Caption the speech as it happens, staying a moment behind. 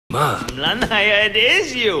Ma. Lanaya, it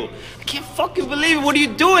is you. I can't fucking believe it. What are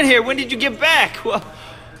you doing here? When did you get back? Well,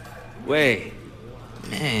 wait.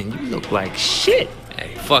 Man, you look like shit.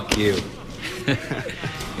 Hey, fuck you.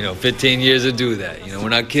 15 years to do that. We're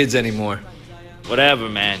not kids anymore. Whatever,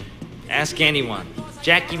 man. Ask anyone.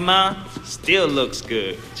 Jackie Ma still looks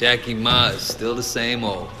good. Jackie Ma is still the same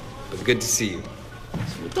old. But good to see you.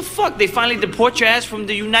 What the fuck? They finally deport your ass from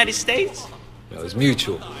the United States? It was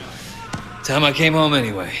mutual. Time I came home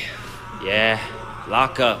anyway. Yeah,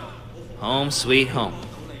 lock up. Home sweet home.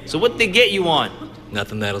 So what they get you on?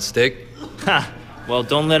 Nothing that'll stick. Ha! Well,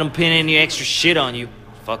 don't let them pin any extra shit on you.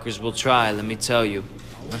 Fuckers will try, let me tell you.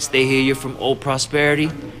 Once they hear you're from old prosperity,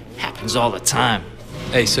 happens all the time.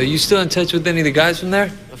 Hey, so you still in touch with any of the guys from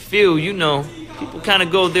there? A few, People kind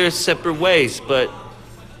of go their separate ways, but...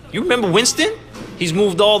 You remember Winston? He's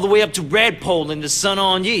moved all the way up to Redpole in the Sun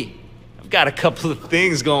On Ye. I've got a couple of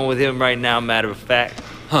things going with him right now, matter of fact.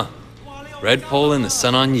 Huh. Redpole and the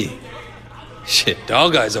Sun On Ye. Shit,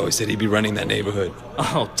 Dog Eyes always said he'd be running that neighborhood.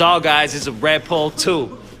 Oh, Dog Eyes is a Redpole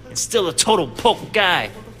too. And still a total poke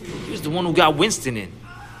guy. He was the one who got Winston in.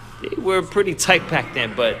 They were pretty tight back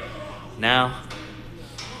then, but now...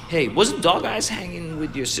 Hey, wasn't Dog Eyes hanging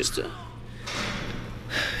with your sister?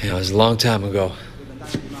 It was a long time ago.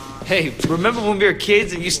 Hey, remember when we were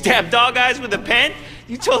kids and you stabbed Dog Eyes with a pen?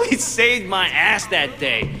 You totally saved my ass that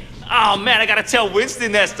day. Oh man, I gotta tell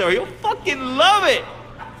Winston that story. He'll fucking love it.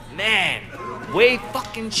 Man, Wei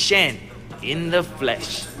fucking Shen in the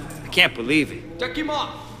flesh. I can't believe it.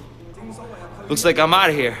 Looks like I'm out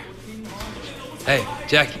of here. Hey,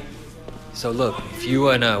 Jackie. So look, if you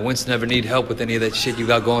and Winston ever need help with any of that shit you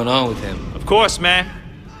got going on with him... Of course, man.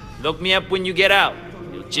 Look me up when you get out.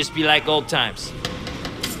 It'll just be like old times.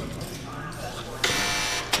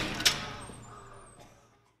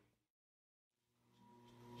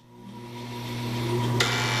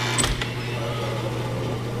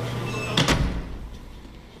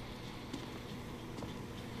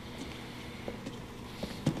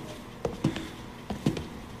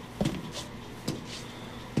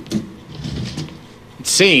 It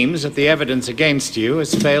seems that the evidence against you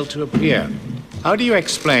has failed to appear. How do you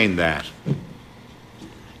explain that?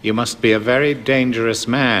 You must be a very dangerous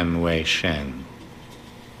man, Wei Shen.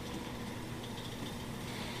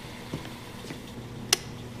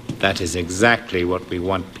 That is exactly what we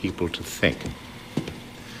want people to think.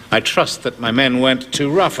 I trust that my men weren't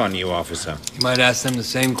too rough on you, officer. You might ask them the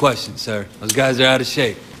same question, sir. Those guys are out of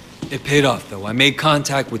shape. It paid off, though. I made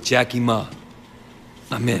contact with Jackie Ma.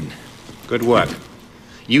 I'm in. Good work.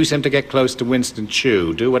 Use him to get close to Winston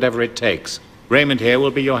Chu. Do whatever it takes. Raymond here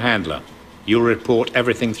will be your handler. You'll report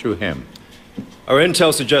everything through him. Our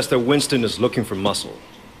intel suggests that Winston is looking for muscle.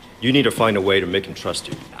 You need to find a way to make him trust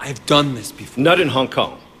you. I've done this before. Not in Hong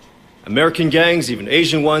Kong. American gangs, even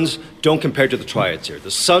Asian ones, don't compare to the Triads here. The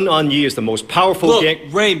Sun On Ye is the most powerful gang...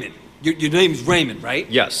 Look, Raymond. Your name's Raymond, right?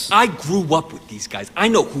 Yes. I grew up with these guys. I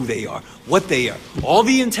know who they are, what they are. All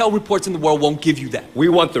the intel reports in the world won't give you that. We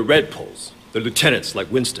want the Red Poles, the lieutenants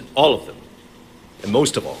like Winston, all of them. And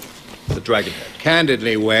most of all, the Dragonhead.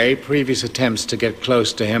 Candidly, Wei, previous attempts to get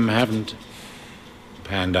close to him haven't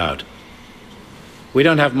panned out. We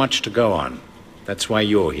don't have much to go on. That's why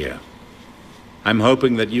you're here. I'm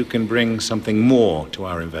hoping that you can bring something more to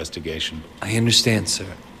our investigation. I understand, sir.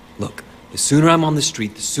 Look, the sooner I'm on the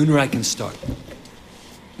street, the sooner I can start.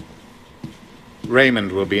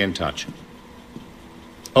 Raymond will be in touch.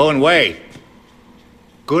 Oh, and Wei,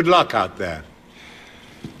 good luck out there.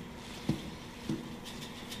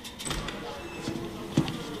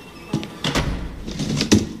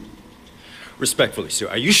 Respectfully, sir,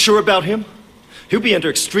 are you sure about him? He'll be under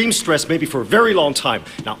extreme stress maybe for a very long time.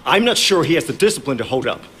 Now, I'm not sure he has the discipline to hold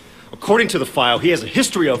up. According to the file, he has a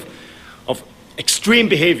history of extreme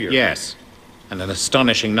behavior. Yes, and an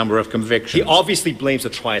astonishing number of convictions. He obviously blames the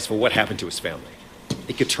Triads for what happened to his family.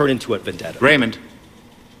 It could turn into a vendetta. Raymond,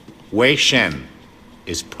 Wei Shen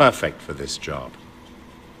is perfect for this job.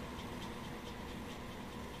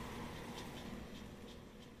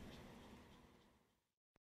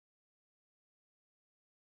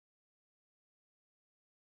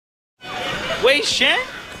 Wei Shen?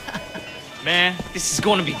 Man, this is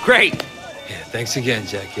going to be great. Yeah, thanks again,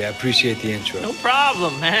 Jackie. I appreciate the intro. No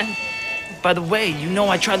problem, man. By the way,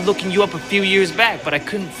 I tried looking you up a few years back, but I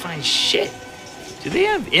couldn't find shit. Do they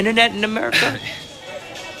have internet in America?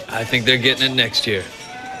 I think they're getting it next year.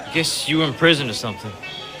 Guess you were in prison or something.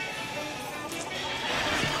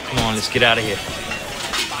 Come on, let's get out of here.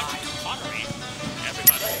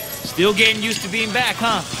 Still getting used to being back,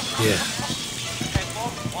 huh? Yeah.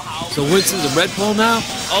 So Winston's a Red Pole now?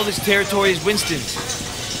 All this territory is Winston's.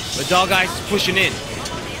 But Dog Eyes is pushing in.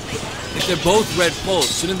 If they're both red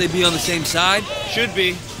poles, shouldn't they be on the same side? Should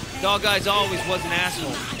be. Dog Eyes always was an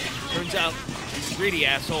asshole. Turns out he's a greedy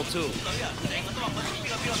asshole too.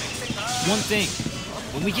 One thing,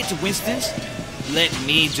 when we get to Winston's, let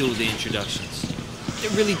me do the introductions.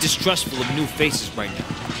 They're really distrustful of new faces right now.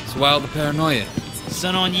 It's wild the paranoia.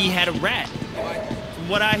 Sun On Yee had a rat. From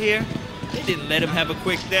what I hear, they didn't let him have a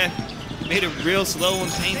quick death. Made it real slow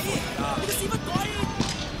and painful.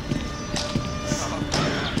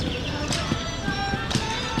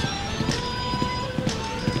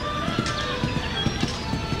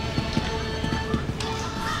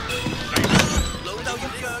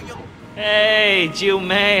 Hey, Jiu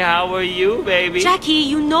Mei, how are you, baby? Jackie,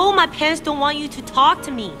 you know my parents don't want you to talk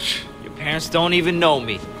to me. Your parents don't even know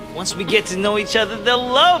me. Once we get to know each other, they'll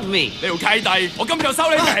love me. 呢條契弟，我今日就收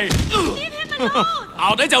你皮。Leave him alone!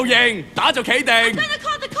 淆底就認，打就企定。 I'm gonna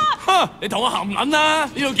call the cops! 哼！你同我含撚啦！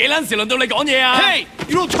呢度幾撚時輪到你講嘢啊？ Hey,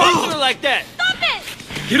 you don't talk to her like that. Stop it!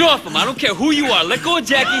 Get off him! I don't care who you are. Let go of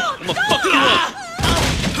Jackie. I'm gonna fuck you up.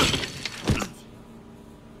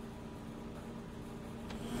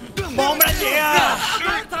 望乜嘢啊？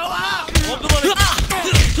頭啊！我都話你。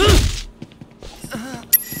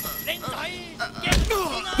靚仔，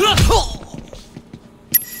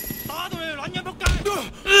打到你條撚樣仆街！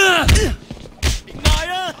賣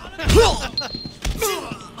啊！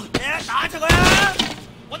你打出佢啊！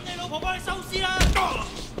揾你老婆幫你收屍啦！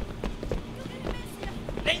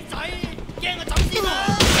靚仔，驚我走先啊！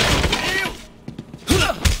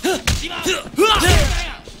點啊？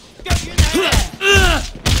腳軟嚟！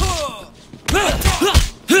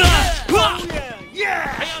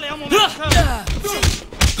 睇下你有冇咩槍？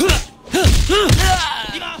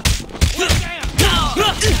點啊？好驚啊！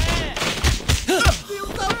小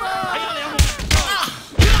心啊！睇下你有冇槍？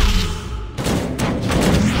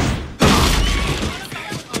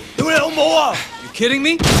屌你老母啊 You kidding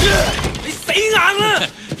me? 你死硬啦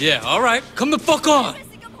Yeah, all right. Come the fuck on.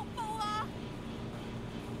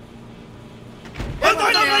 揾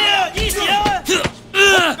佢做乜嘢？醫事啊！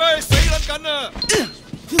 梗係死撚緊啊！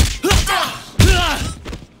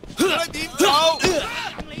你點走？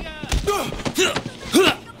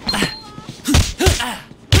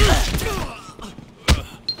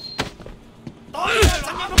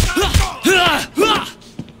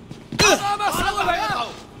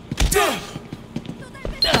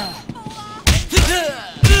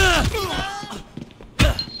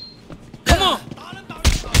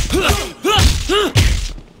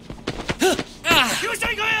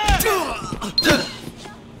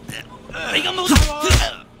你咁老大喎！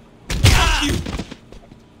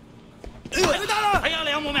睇下你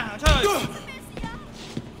有冇命行出去？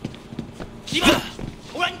點啊？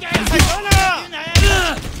好撚驚！係咁啊！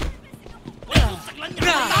我食撚人，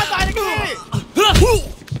打大力啲！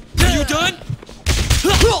 Are you done?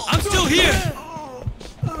 I'm still here.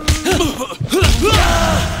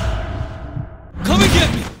 Come and get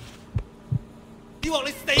me. 你話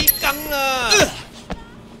你死梗啦！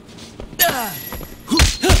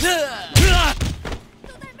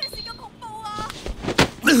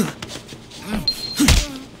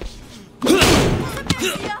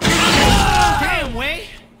 Damn, Wei!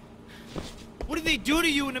 What did they do to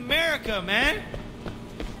you in America, man?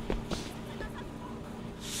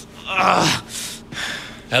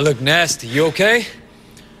 That looked nasty. You okay?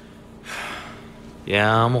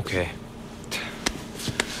 Yeah, I'm okay.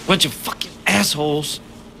 Bunch of fucking assholes.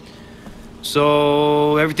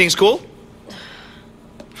 So, everything's cool?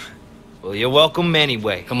 Well, you're welcome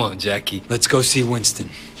anyway. Come on, Jackie. Let's go see Winston.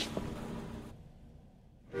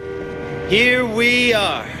 Here we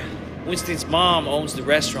are. Winston's mom owns the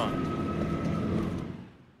restaurant.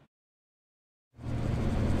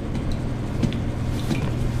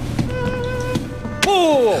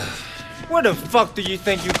 Whoa! Where the fuck do you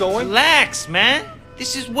think you're going? Relax, man.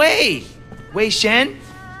 This is Wei. Wei Shen.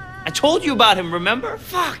 I told you about him, remember?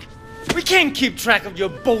 Fuck! We can't keep track of your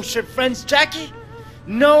bullshit friends, Jackie.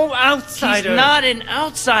 No outsider. He's not an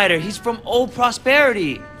outsider. He's from old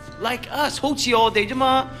prosperity. Like us. Hochi all day,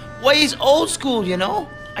 Jama. Wei's old school, you know?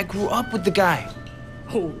 I grew up with the guy.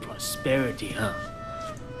 Oh, prosperity, huh?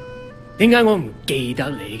 點解我唔記得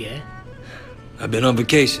你嘅？ I've been on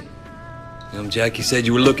vacation. Jackie said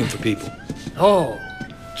you were looking for people. Oh,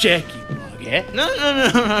 Jackie 話嘅。 No.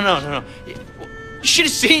 You should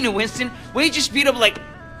have seen it, Winston. Wei just beat up like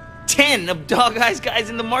 10 of Dog Eyes guys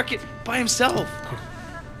in the market by himself.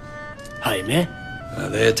 係咩？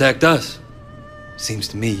 They attacked us. Seems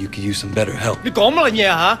to me you could use some better help. 你講乜嘢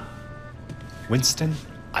啊 Winston,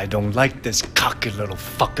 I don't like this cocky little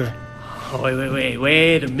fucker.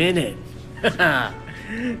 Wait a minute.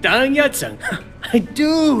 等一陣 I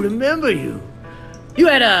do remember you. You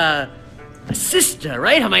had a a sister,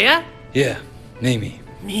 right, 係咪啊 Yeah, Mimi.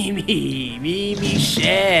 Mimi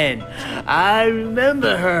Shen. I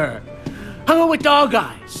remember her. Hung out with dog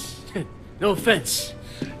eyes. No offense.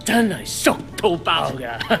 真係熟到爆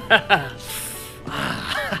㗎。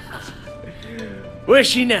Where's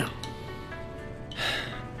she now?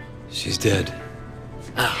 She's dead.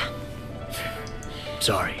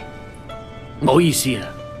 Sorry. 唔好意思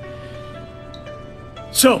啊。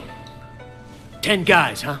So, 10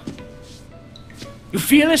 guys, huh? You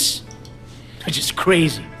fearless? Or just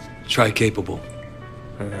crazy? Try capable.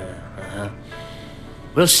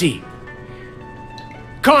 We'll see.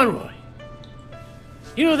 Conroy,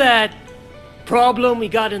 you know that problem we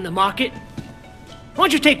got in the market? Why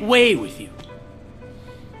don't you take Wei with you?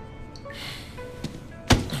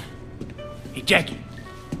 Hey, Jackie,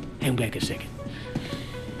 hang back a second.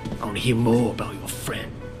 I want to hear more about your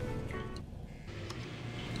friend.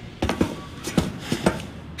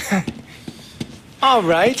 All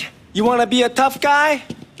right. You want to be a tough guy?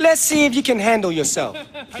 Let's see if you can handle yourself.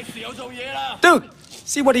 Dude,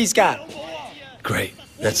 see what he's got. Great.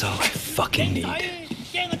 That's all I fucking need.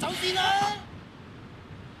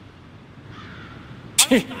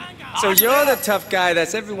 So you're the tough guy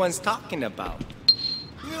that everyone's talking about.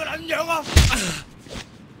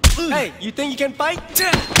 Hey, you think you can fight?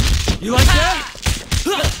 You like that?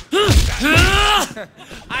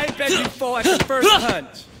 I bet you fall at the first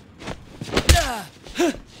punch.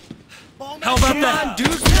 How about Come that? on, dude.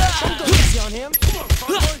 Don't go easy on him.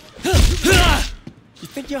 You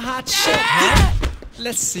think you're hot shit, huh?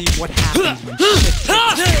 Let's see what happens when shit hits.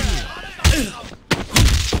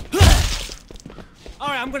 All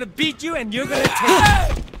right, I'm gonna beat you and you're gonna take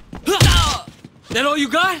it. That all you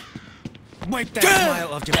got? Wipe that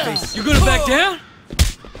smile off your face. You gonna back down?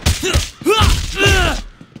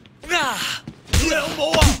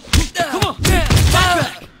 Come on, back.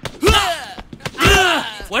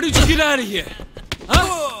 Why did you get out of here?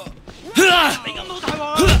 Huh?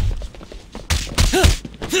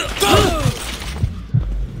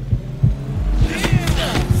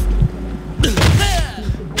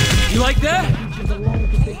 You like that?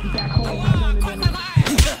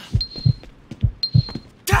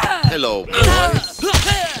 Hello, boys.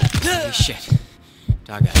 Holy shit.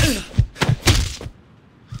 Dog eyes.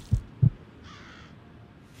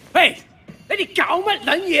 Hey, 你哋搞乜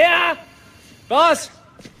撚嘢啊 Boss,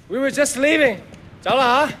 we were just leaving. 走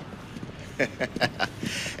啦吓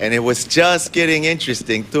And it was just getting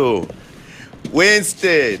interesting, too.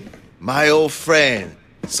 Winston, my old friend.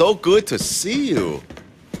 So good to see you.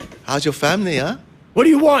 How's your family, huh? What do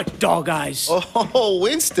you want, dog eyes? Oh,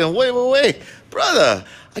 Winston, wait. Brother,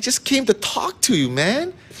 I just came to talk to you,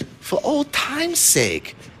 man. For old time's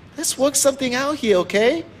sake. Let's work something out here,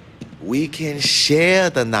 okay? We can share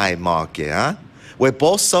the night market, huh? We're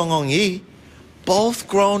both Song Yi, both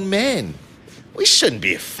grown men. We shouldn't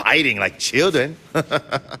be fighting like children.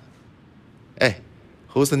 Hey,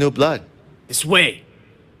 who's the new blood? This way.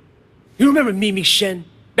 You remember Mimi Shen?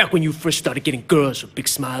 Back when you first started getting girls with Big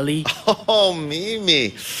Smiley? Oh,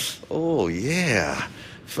 Mimi. Oh, yeah.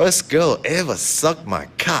 First girl ever sucked my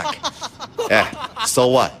cock. Yeah, so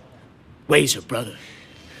what? Wei's her brother.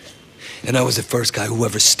 And I was the first guy who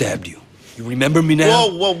ever stabbed you. You remember me now?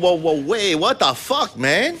 Whoa, Wei, what the fuck,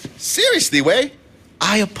 man? Seriously, Wei?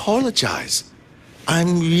 I apologize.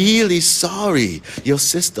 I'm really sorry your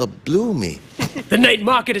sister blew me. The night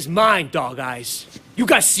market is mine, dog eyes. You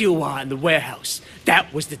got Siwa in the warehouse.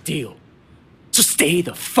 That was the deal. So stay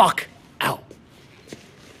the fuck out.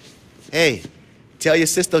 Hey, tell your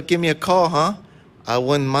sister to give me a call, huh? I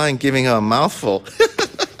wouldn't mind giving her a mouthful.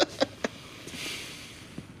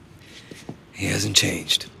 He hasn't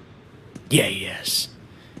changed. Yeah, he has.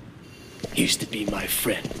 He used to be my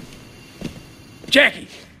friend. Jackie,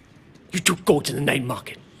 you two go to the night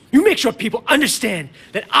market. You make sure people understand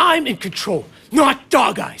that I'm in control, not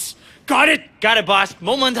dog eyes. Got it? Got it, boss.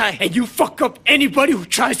 冇問題. And you fuck up anybody who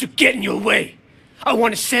tries to get in your way. I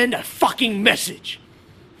want to send a fucking message.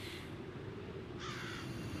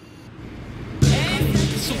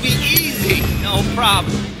 This will be easy. No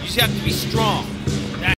problem. You just have to be strong.